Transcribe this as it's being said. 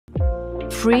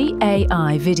Free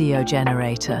AI video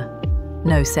generator.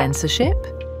 No censorship?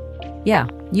 Yeah,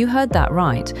 you heard that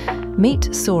right.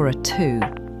 Meet Sora 2,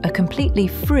 a completely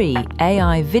free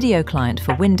AI video client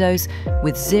for Windows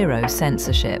with zero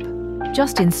censorship.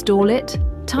 Just install it,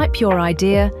 type your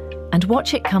idea, and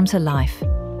watch it come to life.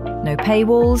 No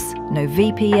paywalls, no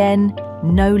VPN,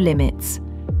 no limits.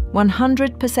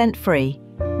 100% free,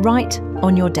 right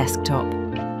on your desktop.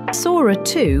 Sora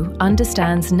 2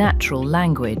 understands natural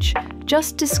language.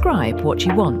 Just describe what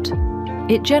you want.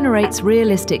 It generates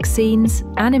realistic scenes,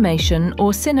 animation,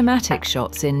 or cinematic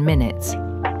shots in minutes.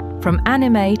 From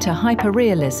anime to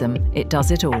hyperrealism, it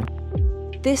does it all.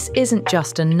 This isn't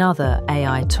just another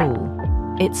AI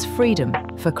tool. It's freedom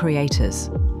for creators.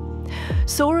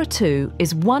 Sora 2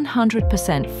 is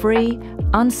 100% free,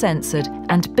 uncensored,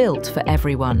 and built for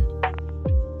everyone.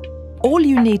 All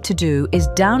you need to do is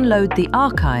download the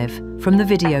archive from the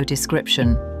video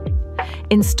description.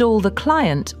 Install the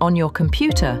client on your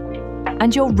computer,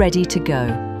 and you're ready to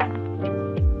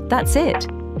go. That's it.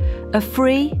 A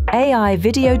free AI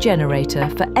video generator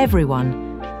for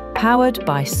everyone, powered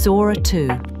by Sora 2.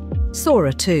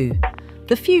 Sora 2.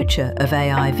 The future of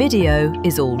AI video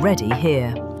is already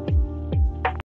here.